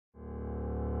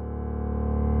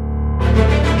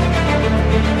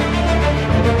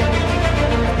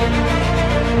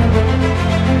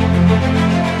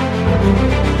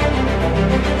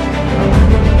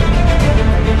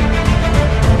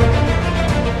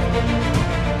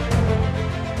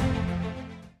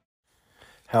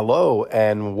Hello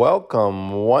and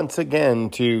welcome once again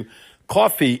to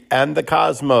Coffee and the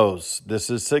Cosmos. This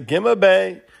is Sagima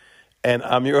Bay and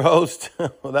I'm your host.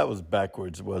 Well, that was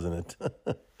backwards, wasn't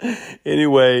it?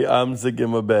 Anyway, I'm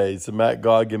Sagima Bay. Samat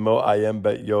Gagimo, I am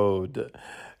Bet Yod.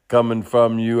 Coming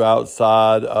from you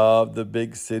outside of the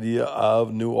big city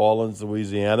of New Orleans,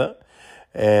 Louisiana,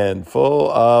 and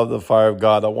full of the fire of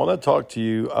God. I want to talk to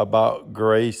you about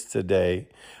grace today.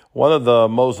 One of the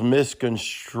most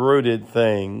misconstrued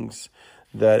things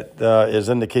that is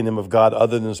in the kingdom of God,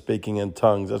 other than speaking in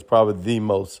tongues, that's probably the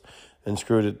most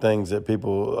inscrewed things that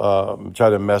people try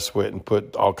to mess with and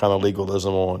put all kind of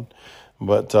legalism on.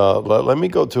 But let me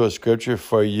go to a scripture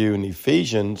for you in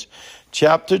Ephesians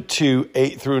chapter 2,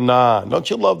 8 through 9. Don't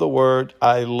you love the word?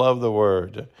 I love the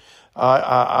word.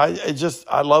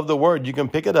 I love the word. You can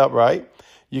pick it up, right?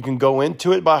 You can go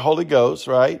into it by Holy Ghost,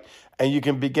 right? And you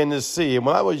can begin to see. And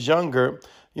when I was younger,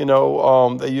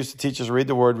 they used to teach us read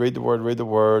the word, read the word, read the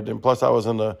word. And plus I was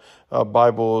in a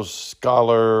Bible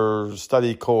scholar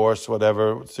study course,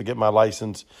 whatever, to get my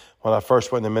license. When I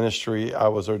first went into ministry, I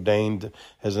was ordained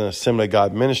as an Assembly of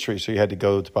God ministry. So you had to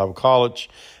go to Bible college.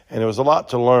 And there was a lot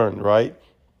to learn, right?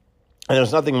 And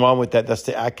there's nothing wrong with that. That's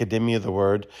the academia of the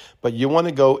word. But you want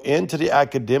to go into the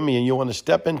academia and you want to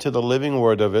step into the living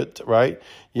word of it, right?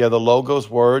 You have the Logos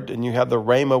word and you have the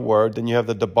Rhema word. Then you have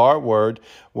the Debar word,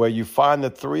 where you find the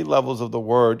three levels of the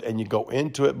word and you go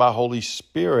into it by Holy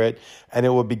Spirit and it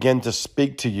will begin to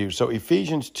speak to you. So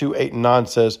Ephesians 2, 8 and 9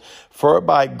 says, "For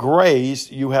by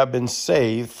grace you have been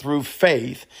saved through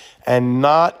faith and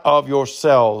not of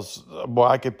yourselves." Boy,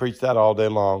 I could preach that all day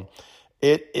long.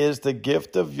 "It is the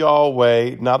gift of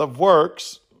Yahweh, not of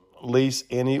works, lest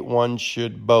anyone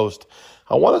should boast."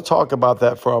 I want to talk about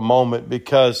that for a moment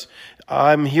because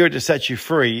I'm here to set you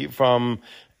free from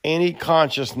any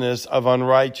consciousness of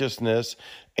unrighteousness,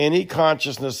 any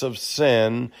consciousness of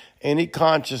sin, any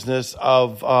consciousness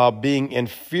of being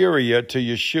inferior to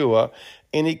Yeshua,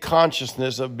 any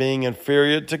consciousness of being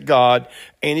inferior to God,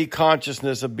 any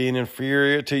consciousness of being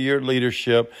inferior to your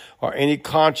leadership, or any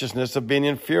consciousness of being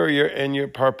inferior in your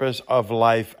purpose of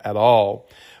life at all.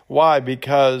 Why?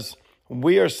 Because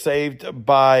we are saved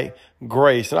by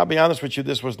grace. And I'll be honest with you,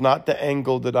 this was not the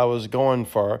angle that I was going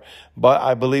for, but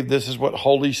I believe this is what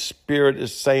Holy Spirit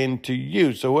is saying to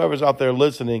you. So whoever's out there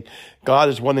listening, God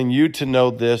is wanting you to know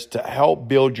this to help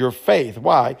build your faith.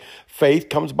 Why? Faith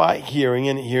comes by hearing,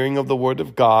 and hearing of the word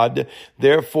of God.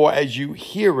 Therefore, as you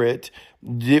hear it,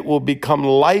 it will become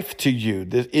life to you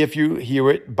if you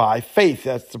hear it by faith.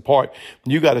 That's the part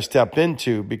you got to step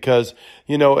into, because,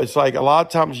 it's like a lot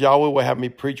of times Yahweh will have me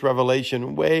preach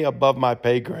revelation way above my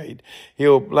pay grade.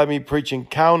 He'll let me preach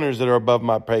encounters that are above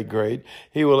my pay grade.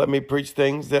 He will let me preach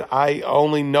things that I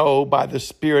only know by the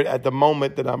Spirit at the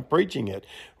moment that I'm preaching it,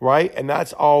 right? And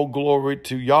that's all glory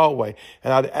to Yahweh.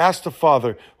 And I'd ask the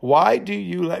Father, why do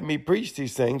you let me preach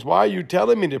these things? Why are you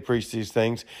telling me to preach these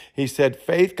things? He said,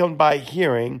 faith comes by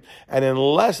hearing, and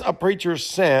unless a preacher is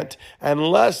sent,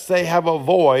 unless they have a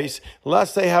voice,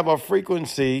 unless they have a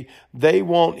frequency, they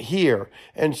won't hear.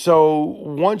 And so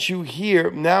once you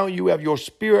hear, now you have your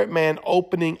spirit man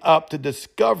opening up to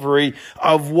discovery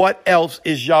of what else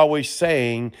is Yahweh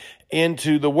saying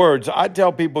into the words. I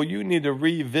tell people you need to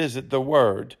revisit the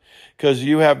word, because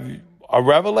you have a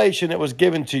revelation that was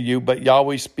given to you, but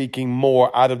Yahweh speaking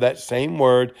more out of that same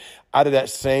word, out of that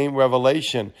same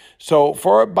revelation. So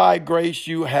for by grace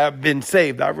you have been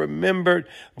saved. I remembered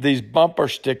these bumper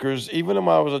stickers. Even when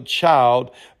I was a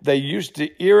child, they used to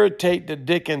irritate the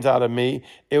dickens out of me.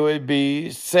 It would be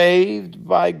saved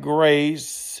by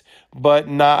grace, but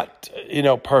not,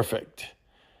 perfect.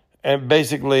 And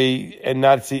basically, and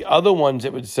not the other ones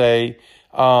that would say,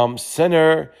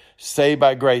 sinner saved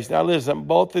by grace. Now listen,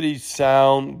 both of these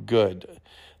sound good.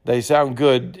 They sound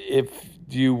good if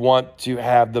you want to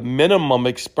have the minimum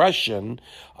expression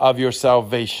of your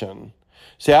salvation.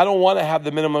 See, I don't want to have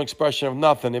the minimum expression of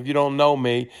nothing. If you don't know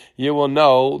me, you will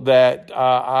know that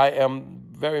I am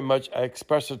very much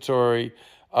expressatory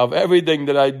of everything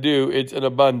that I do. It's in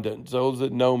abundance. Those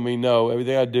that know me know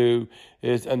everything I do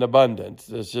is in abundance.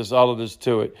 It's just all of this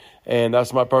to it. And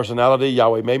that's my personality.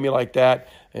 Yahweh made me like that.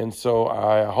 And so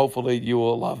hopefully you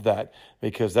will love that,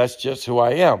 because that's just who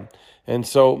I am. And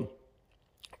so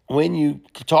when you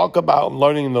talk about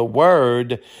learning the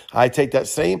word, I take that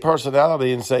same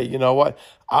personality and say, you know what?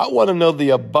 I want to know the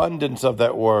abundance of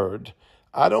that word.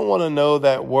 I don't want to know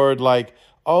that word like,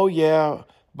 oh yeah,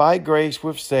 By grace,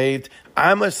 we're saved.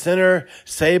 I'm a sinner,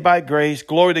 saved by grace.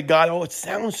 Glory to God. Oh, it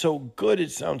sounds so good. It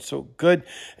sounds so good.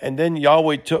 And then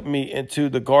Yahweh took me into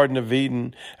the Garden of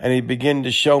Eden, and he began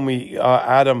to show me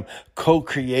Adam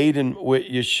co-creating with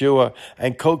Yeshua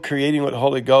and co-creating with the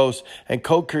Holy Ghost and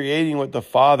co-creating with the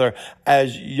Father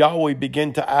as Yahweh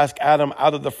began to ask Adam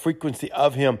out of the frequency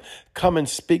of him, come and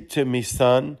speak to me,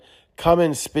 son. Come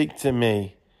and speak to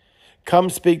me.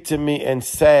 Come speak to me and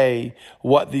say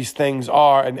what these things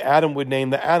are. And Adam would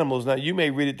name the animals. Now, you may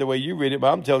read it the way you read it,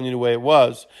 but I'm telling you the way it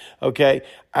was. Okay.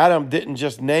 Adam didn't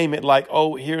just name it like,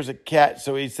 oh, here's a cat.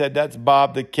 So he said, that's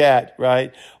Bob the cat,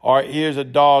 right? Or here's a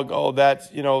dog. Oh, that's,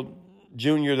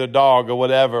 Junior the dog or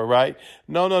whatever, right?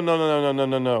 No.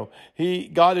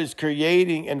 God is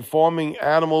creating and forming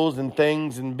animals and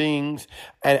things and beings,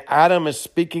 and Adam is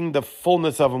speaking the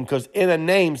fullness of them, because in a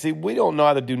name, see, we don't know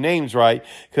how to do names right,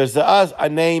 because to us, a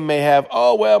name may have,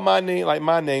 my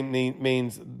name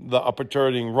means a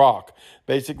protruding rock.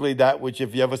 Basically, that which,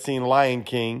 if you ever seen Lion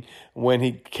King, when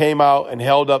he came out and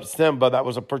held up Simba, that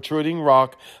was a protruding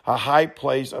rock, a high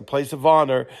place, a place of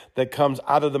honor that comes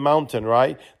out of the mountain,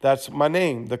 right? That's my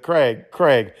name, the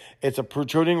Craig. It's a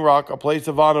protruding rock, a place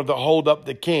of honor to hold up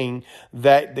the king,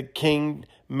 that the king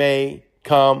may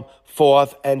come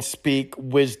forth and speak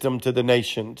wisdom to the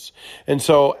nations. And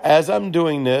so as I'm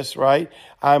doing this, right,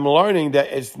 I'm learning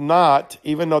that it's not,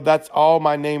 even though that's all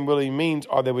my name really means,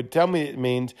 or they would tell me it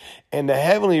means, in the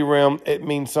heavenly realm, it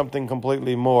means something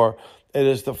completely more. It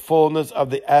is the fullness of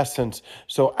the essence.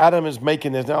 So Adam is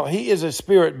making this. Now, he is a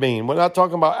spirit being. We're not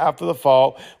talking about after the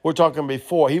fall. We're talking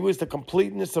before. He was the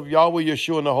completeness of Yahweh,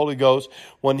 Yeshua, and the Holy Ghost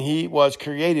when he was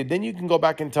created. Then you can go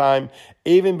back in time,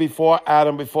 even before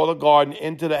Adam, before the garden,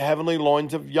 into the heavenly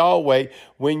loins of Yahweh.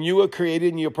 When you were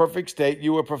created in your perfect state,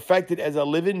 you were perfected as a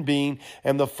living being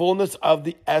and the fullness of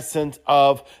the essence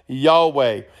of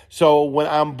Yahweh. So when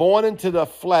I'm born into the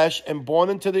flesh and born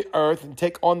into the earth and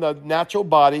take on the natural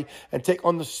body and take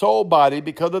on the soul body,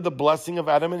 because of the blessing of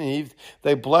Adam and Eve,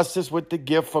 they blessed us with the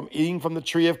gift from eating from the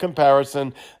tree of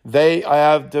comparison. They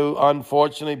have to,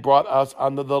 unfortunately, brought us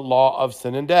under the law of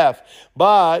sin and death.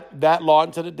 But that law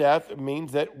unto the death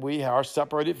means that we are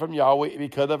separated from Yahweh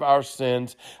because of our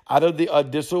sins, out of the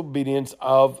disobedience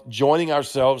of joining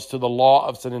ourselves to the law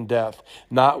of sin and death.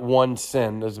 Not one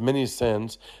sin. There's many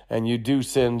sins, and you do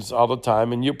sins all the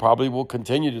time, and you probably will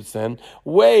continue to sin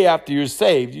way after you're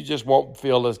saved. You just won't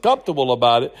feel as comfortable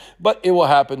about it, but it will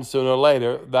happen sooner or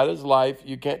later. That is life.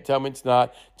 You can't tell me it's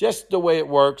not. Just the way it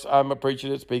works. I'm a preacher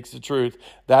that speaks the truth.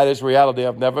 That is reality.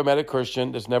 I've never met a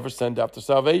Christian that's never sinned after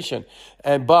salvation.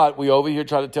 But we over here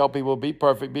try to tell people, be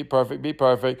perfect, be perfect, be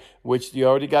perfect, which you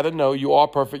already got to know. You are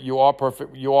perfect, you are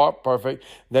perfect, you are perfect.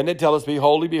 Then they tell us, be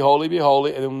holy, be holy, be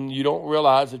holy. And then you don't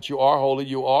realize that you are holy,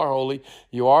 you are holy,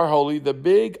 you are holy. The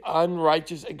big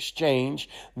unrighteous exchange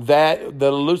that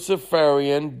the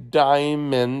Luciferian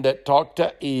diamond that talked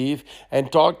to Eve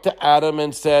and talked to Adam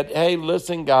and said, hey,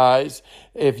 listen, guys,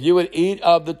 if you would eat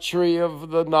of the tree of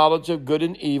the knowledge of good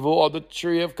and evil, or the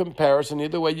tree of comparison,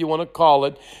 either way you want to call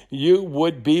it, you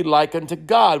would be like unto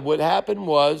God. What happened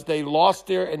was they lost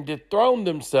their and dethroned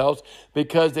themselves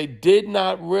because they did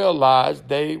not realize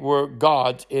they were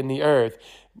gods in the earth.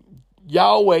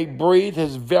 Yahweh breathed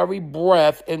his very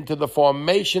breath into the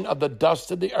formation of the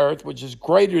dust of the earth, which is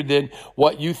greater than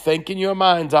what you think in your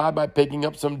mind's eye by picking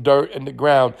up some dirt in the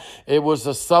ground. It was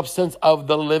the substance of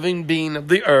the living being of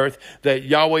the earth that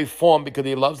Yahweh formed because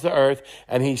he loves the earth.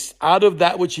 And out of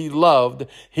that which he loved,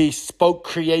 he spoke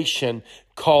creation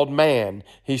called man.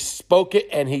 He spoke it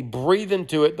and he breathed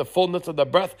into it the fullness of the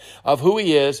breath of who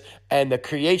he is, and the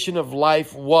creation of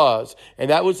life was.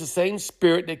 And that was the same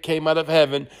spirit that came out of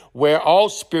heaven, where all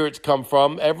spirits come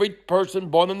from. Every person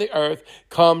born on the earth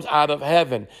comes out of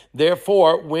heaven.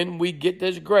 Therefore, when we get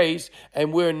this grace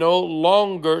and we're no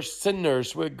longer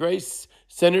sinners,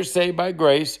 sinners saved by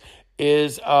grace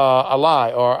is a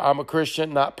lie, or I'm a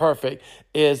Christian, not perfect,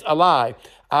 is a lie.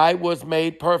 I was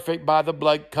made perfect by the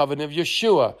blood covenant of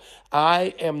Yeshua.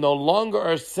 I am no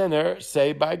longer a sinner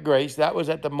saved by grace. That was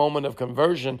at the moment of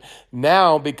conversion.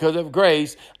 Now, because of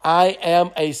grace, I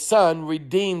am a son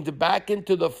redeemed back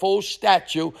into the full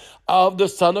stature of the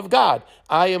Son of God.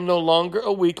 I am no longer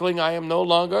a weakling. I am no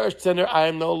longer a sinner. I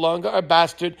am no longer a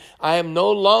bastard. I am no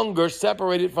longer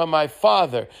separated from my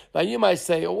Father. Now, you might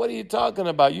say, well, what are you talking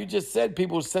about? You just said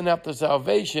people sin after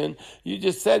salvation. You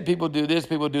just said people do this,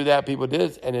 people do that, people do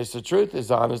this. and it's the truth. It's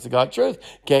the honest to God truth.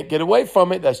 Can't get away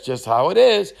from it. That's just how it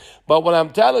is. But what I'm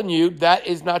telling you, that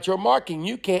is not your marking.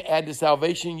 You can't add to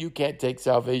salvation. You can't take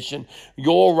salvation.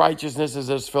 Your righteousness is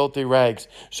as filthy rags.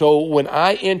 So when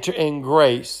I enter in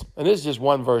grace, and this is just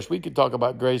one verse, we could talk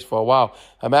about grace for a while.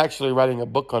 I'm actually writing a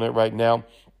book on it right now.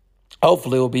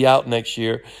 Hopefully it will be out next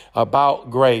year,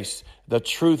 about grace, the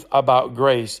truth about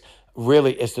grace.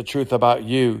 Really, it's the truth about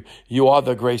you. You are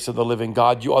the grace of the living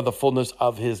God. You are the fullness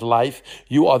of his life.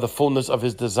 You are the fullness of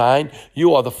his design.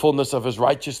 You are the fullness of his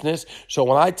righteousness. So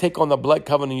when I take on the blood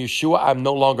covenant of Yeshua, I'm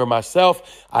no longer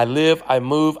myself. I live, I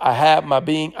move, I have my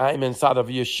being. I am inside of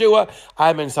Yeshua.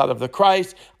 I'm inside of the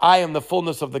Christ. I am the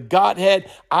fullness of the Godhead.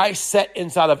 I set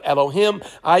inside of Elohim.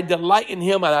 I delight in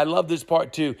him. And I love this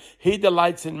part too. He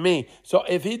delights in me. So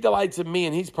if he delights in me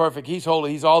and he's perfect, he's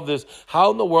holy, he's all this,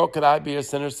 how in the world could I be a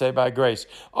sinner saved by grace?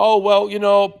 Oh, well,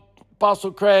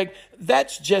 Apostle Craig,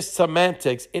 that's just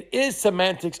semantics. It is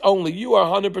semantics only. You are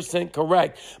 100%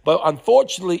 correct. But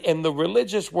unfortunately, in the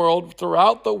religious world,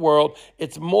 throughout the world,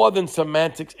 it's more than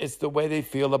semantics. It's the way they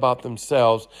feel about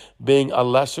themselves, being a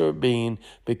lesser being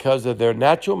because of their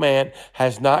natural man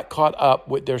has not caught up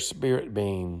with their spirit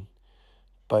being.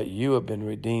 But you have been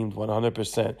redeemed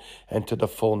 100% into the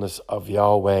fullness of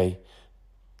Yahweh.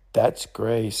 That's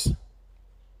grace.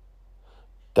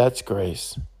 That's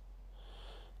grace.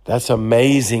 That's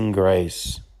amazing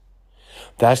grace.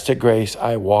 That's the grace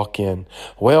I walk in.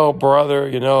 Well, brother,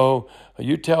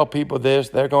 you tell people this,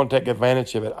 they're going to take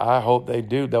advantage of it. I hope they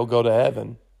do. They'll go to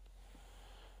heaven.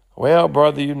 Well,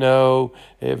 brother,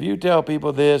 if you tell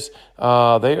people this,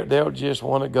 they'll just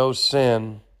want to go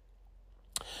sin.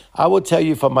 I will tell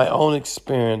you from my own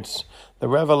experience, the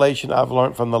revelation I've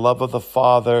learned from the love of the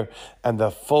Father and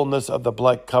the fullness of the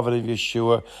blood covenant of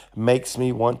Yeshua makes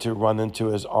me want to run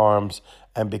into his arms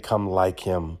and become like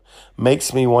him.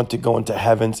 Makes me want to go into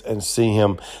heavens and see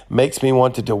him. Makes me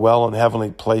want to dwell in heavenly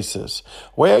places.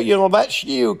 Well, that's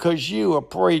you because you a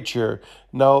preacher.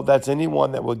 No, that's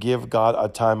anyone that will give God a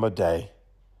time of day,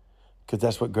 because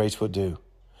that's what grace will do.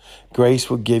 Grace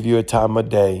will give you a time of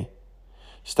day.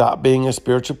 Stop being a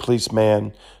spiritual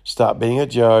policeman. Stop being a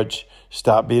judge.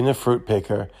 Stop being a fruit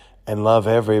picker and love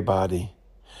everybody.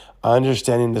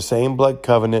 Understanding the same blood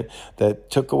covenant that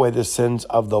took away the sins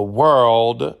of the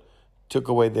world, took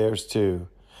away theirs too.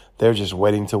 They're just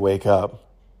waiting to wake up.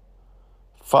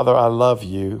 Father, I love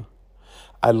you.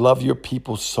 I love your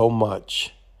people so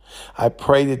much. I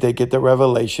pray that they get the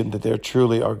revelation that they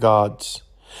truly are God's,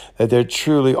 that they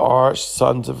truly are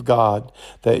sons of God,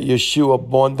 that Yeshua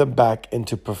born them back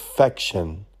into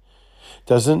perfection.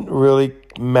 Doesn't really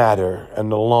matter in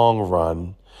the long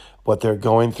run what they're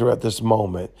going through at this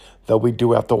moment, though we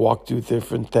do have to walk through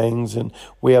different things, and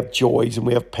we have joys and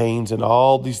we have pains and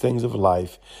all these things of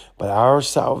life. But our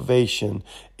salvation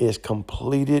is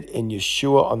completed in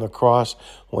Yeshua on the cross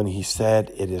when he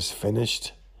said it is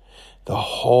finished. The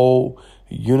whole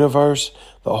universe,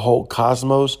 the whole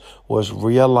cosmos was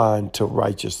realigned to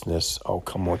righteousness. Oh,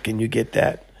 come on. Can you get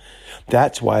that?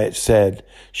 That's why it said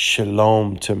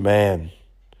shalom to man,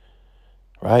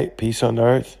 right? Peace on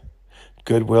earth,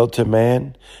 goodwill to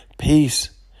man, peace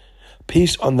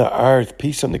on the earth,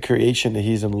 peace on the creation that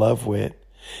he's in love with.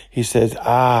 He says,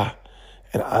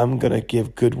 and I'm going to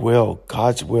give goodwill,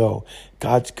 God's will,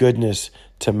 God's goodness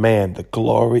to man, the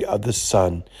glory of the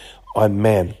Son on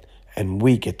man. And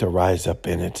we get to rise up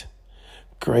in it.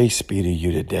 Grace be to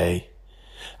you today.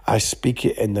 I speak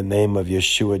it in the name of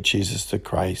Yeshua, Jesus the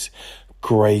Christ.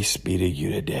 Grace be to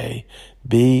you today.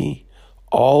 Be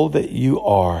all that you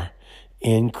are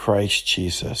in Christ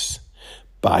Jesus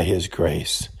by his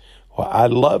grace. Well, I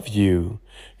love you.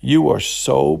 You are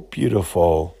so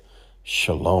beautiful.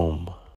 Shalom.